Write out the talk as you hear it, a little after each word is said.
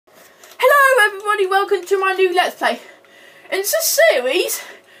everybody, welcome to my new Let's Play. In this series,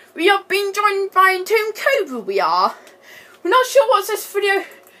 we have been joined by Entombed Cobra, we are. We're not sure what's this video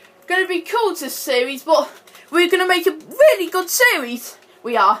going to be called, this series, but we're going to make a really good series,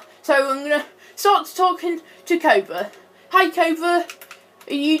 we are. So I'm going to start talking to Cobra. Hi Cobra,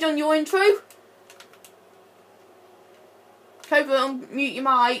 are you done your intro? Cobra, unmute your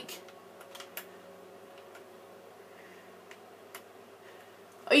mic.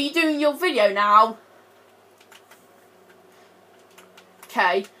 Are you doing your video now?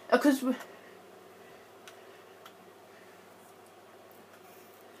 Okay, because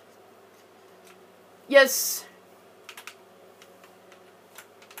yes,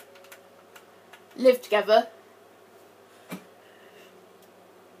 live together.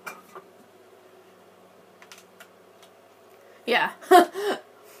 Yeah. If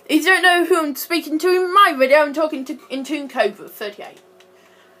you don't know who I'm speaking to in my video, I'm talking to Entombed Cobra 38.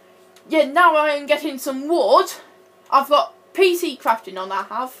 Yeah, now I am getting some wood. I've got PC crafting on, I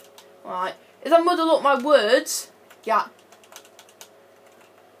have. Right. If I muddle up my words, yeah.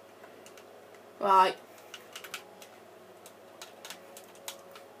 Right.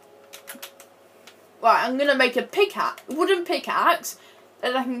 Right, I'm gonna make a pickaxe, wooden pickaxe,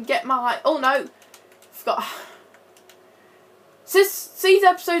 and I can get my, oh no, forgot. These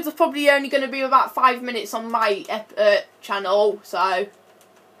episodes are probably only going to be about 5 minutes on my channel, so.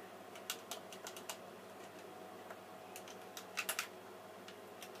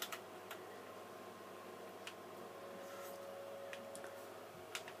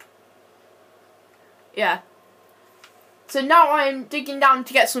 Yeah. So now I'm digging down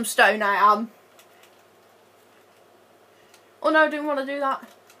to get some stone, I am. Oh no, I didn't want to do that.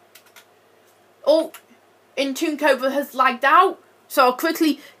 Oh, Entombed Cobra has lagged out, so I'll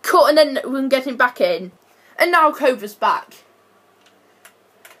quickly cut and then we can get him back in. And now Cobra's back.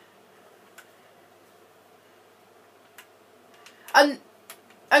 And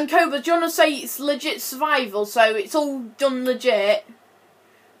Cobra, do you want to say it's legit survival, so it's all done legit?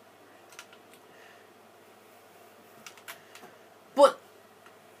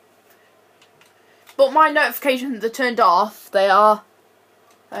 But my notifications are turned off. They are.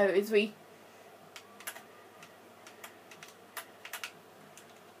 So as we.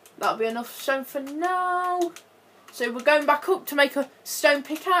 That'll be enough stone for now. So we're going back up to make a stone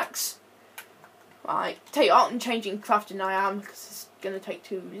pickaxe. Right. Tell you what, I'm changing crafting I am because it's going to take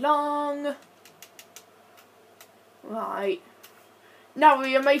too long. Right. Now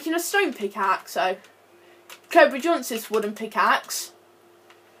we are making a stone pickaxe. So Cobra wants this wooden pickaxe.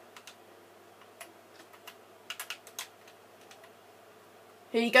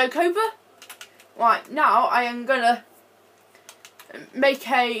 Here you go, Cobra. Right, now I am gonna make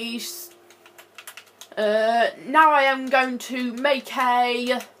a. Now I am going to make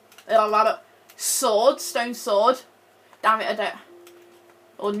a sword, stone sword. Damn it, I don't.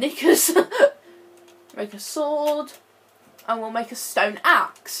 Or knickers. Make a sword, and we'll make a stone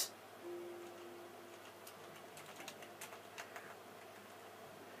axe.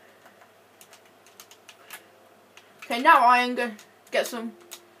 Okay, now I am going to get some.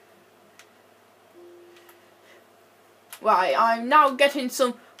 Right, I'm now getting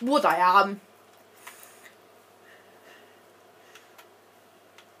some wood, I am.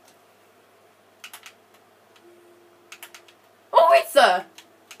 Oh, it's there!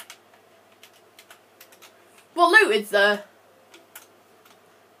 What loot is there?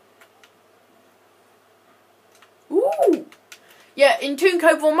 Ooh! Yeah, Entombed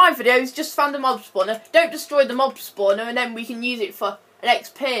Cobra on my videos just found a mob spawner. Don't destroy the mob spawner and then we can use it for an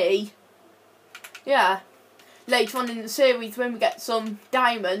XP. Yeah. Later on in the series when we get some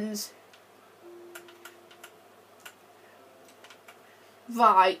diamonds.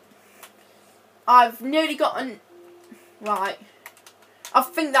 Right. I've nearly gotten. Right. I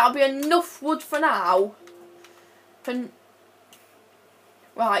think that'll be enough wood for now.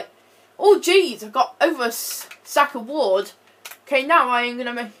 Right. Oh geez, I've got over a sack of wood. Okay, now I am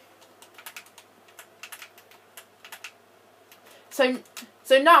gonna make. So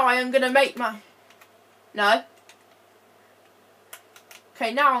now I am gonna make my. No.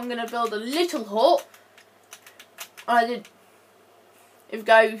 Okay, now I'm gonna build a little hut. I did. If we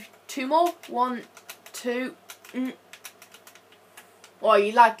go 2 more, 1, 2. Oh,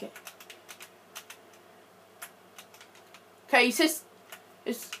 you like it? Okay, it's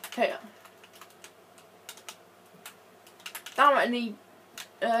okay. Damn it, I need.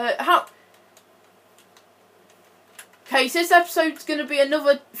 How? Okay, so this episode's gonna be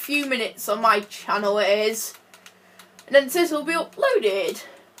another few minutes on my channel. It is. And then this will be uploaded.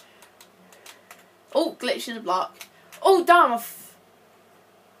 Oh, glitch in the block. Oh, damn,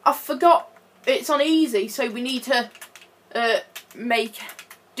 I forgot it's on easy, so we need to we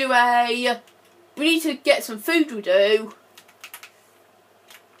need to get some food, we do.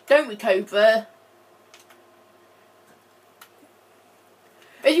 Don't we, Cobra?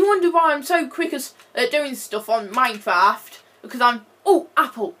 If you wonder why I'm so quick at doing stuff on Minecraft, because I'm... Oh,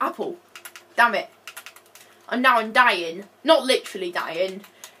 apple. Damn it. And now I'm dying. Not literally dying.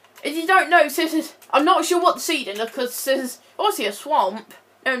 If you don't know, I'm not sure what the seed is, because this is obviously a swamp.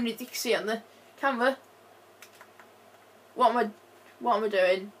 Only you can see it on the camera. What am I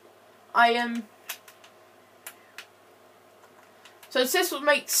doing? So this will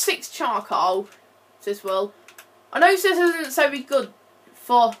make 6 charcoal. This will. I know this isn't so good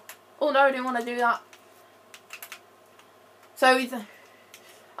for... Oh no, I didn't want to do that. So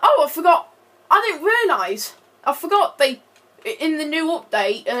oh, I forgot. I didn't realise. I forgot in the new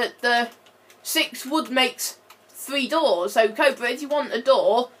update, the 6 wood makes 3 doors. So Cobra, if you want a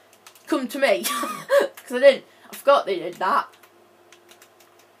door, come to me. Because I forgot they did that.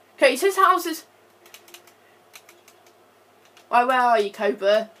 Okay, so this house is... Why, where are you,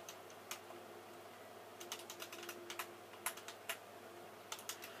 Cobra?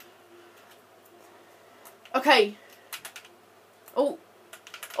 Okay. Oh,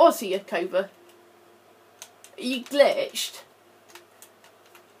 I see you, Cobra. Are you glitched?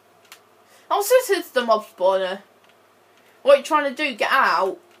 Oh, so this is the mob spawner. What are you trying to do? Get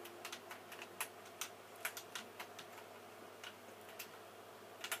out?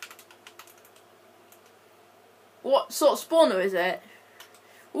 What sort of spawner is it?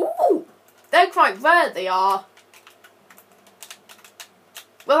 Ooh, they're quite rare, they are.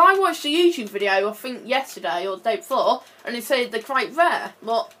 Well, I watched a YouTube video, I think yesterday or the day before, and it said they're quite rare.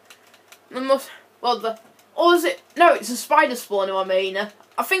 But or is it? No, it's a spider spawner. I mean,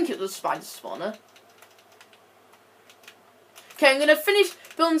 I think it was a spider spawner. Okay, I'm gonna finish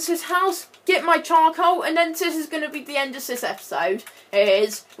building this house, get my charcoal, and then this is gonna be the end of this episode.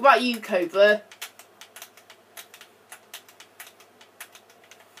 What about you, Cobra?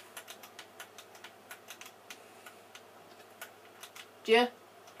 Yeah.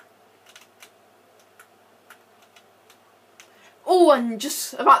 Oh, and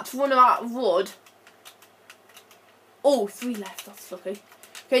just about to run out of wood. Oh, 3 left, that's lucky.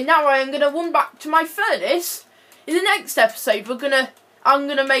 Okay, now I am going to run back to my furnace. In the next episode, I'm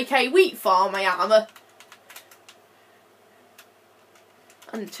gonna make a wheat farm, I am.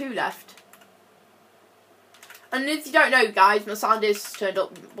 And 2 left. And if you don't know, guys, my sound is turned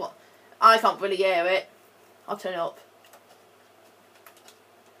up, but I can't really hear it. I'll turn it up.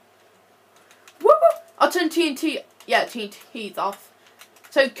 Woo! I'll turn TNT, yeah, TNT's off.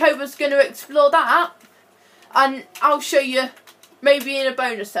 So Cobra's going to explore that, and I'll show you maybe in a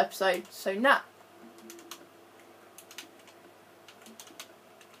bonus episode. So now,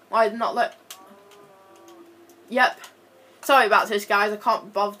 why did not look? Yep. Sorry about this, guys. I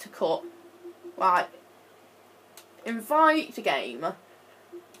can't bother to cut. Right. Invite to game.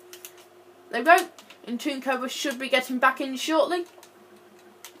 There we go. And Toon Cobra should be getting back in shortly.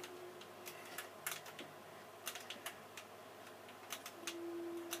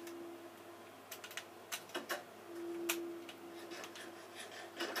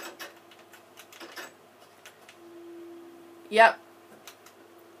 Yep.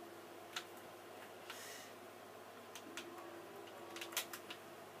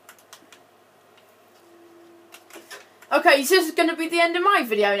 Okay, so this is going to be the end of my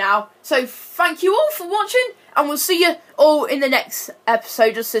video now. So thank you all for watching, and we'll see you all in the next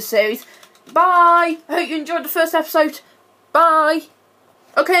episode of this series. Bye! I hope you enjoyed the first episode. Bye!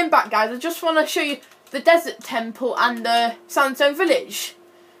 Okay, I'm back, guys. I just want to show you the Desert Temple and the Sandstone Village.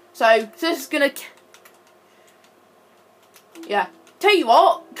 So this is going to... Yeah. Tell you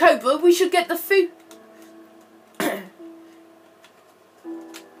what, Cobra, we should get the food.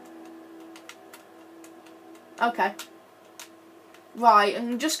 Okay. Right,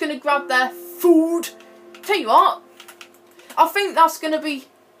 I'm just going to grab their food. Tell you what, I think that's going to be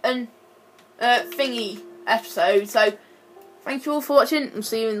an thingy episode. So, thank you all for watching, and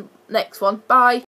see you in the next one. Bye.